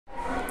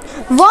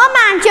Warm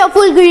and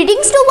cheerful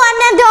greetings to one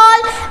and all.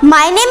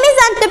 My name is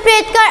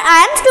Antapretkar.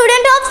 I am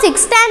student of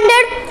 6th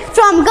standard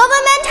from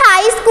Government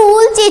High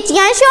School,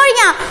 Chechiyan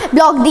Shorya,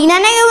 Block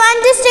Dinanagar,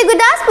 District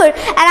Gurdaspur,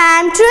 and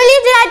I am truly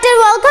delighted to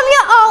welcome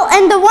you all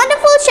in the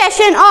wonderful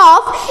session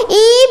of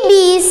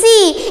EBC.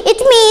 It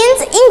means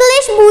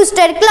English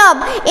Booster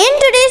Club. In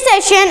today's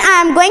session,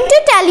 I am going to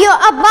tell you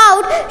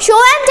about show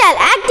and tell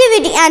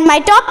activity, and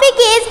my topic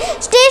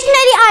is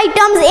stationery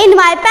items in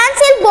my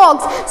pencil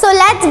box. So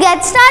let's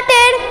get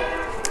started.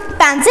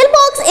 Pencil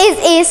box is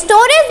a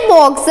storage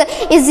box.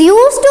 Is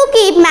used to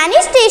keep many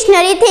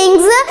stationery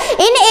things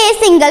in a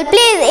single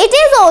place. It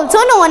is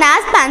also known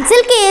as pencil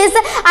case.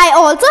 I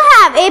also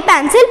have a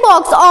pencil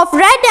box of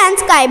red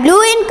and sky blue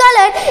in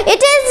color.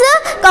 It is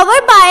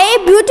covered by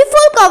a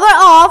beautiful cover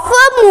of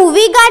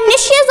movie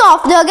Garnishes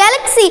of the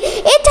Galaxy.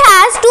 It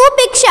has two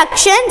big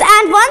sections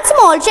and one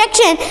small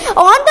section.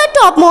 On the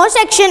topmost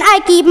section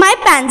I keep my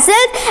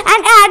pencils,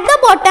 and at the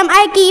bottom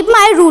I keep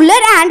my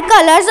ruler and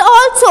colors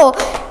also.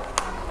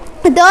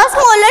 The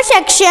smaller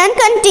section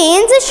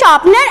contains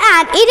sharpener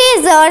and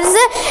erasers.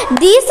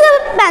 This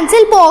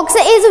pencil box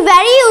is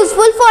very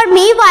useful for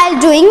me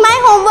while doing my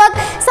homework.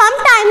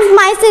 Sometimes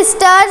my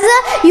sisters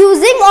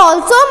using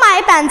also my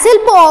pencil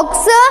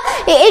box.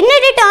 In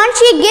return,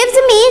 she gives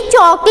me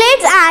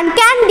chocolates and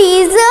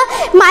candies.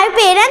 My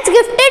parents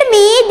gifted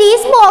me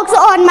this box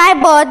on my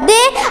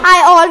birthday.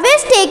 I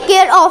always take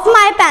care of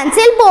my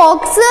pencil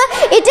box.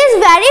 It is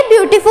very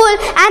beautiful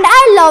and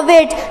I love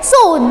it.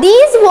 So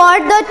these were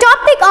the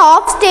topic of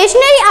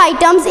stationery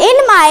items in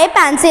my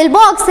pencil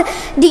box.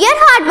 Dear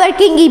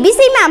hardworking EBC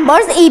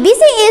members,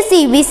 EBC is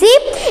CBC.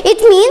 It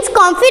means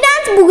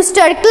Confidence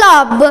Booster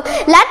Club.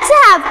 Let's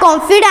have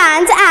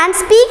confidence and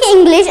speak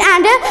English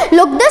and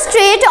look the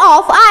straight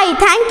of eye.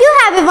 Thank you.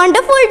 Have a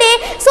wonderful day.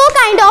 So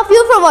kind of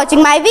you for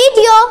watching my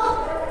video.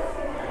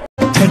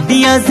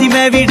 छड्डियां सी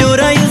मैं भी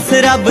डोरा इस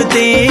रब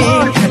ते,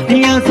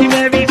 छड्डियां सी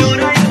मैं भी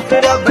डोरा इस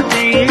रब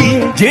ते,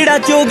 जेड़ा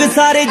चोग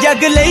सारे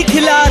जग लई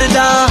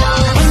खिलारदा,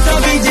 बंदा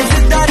भी जे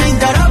सिद्धा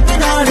रहिंदा रब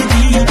नाल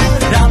जी,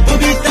 रब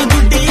भी तां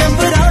गुड्डी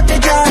अंबरां ते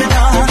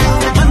चारदा,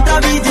 बंदा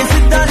भी जे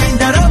सिद्धा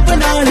रहिंदा रब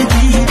नाल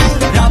जी,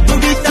 रब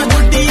भी तां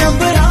गुड्डी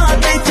अंबरां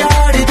ते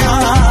चारदा।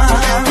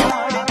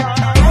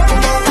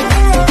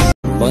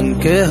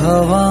 बनके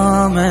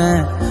हवा में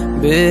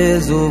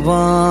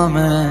बेजुबां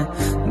में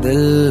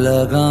दिल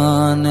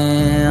लगाने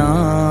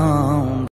आ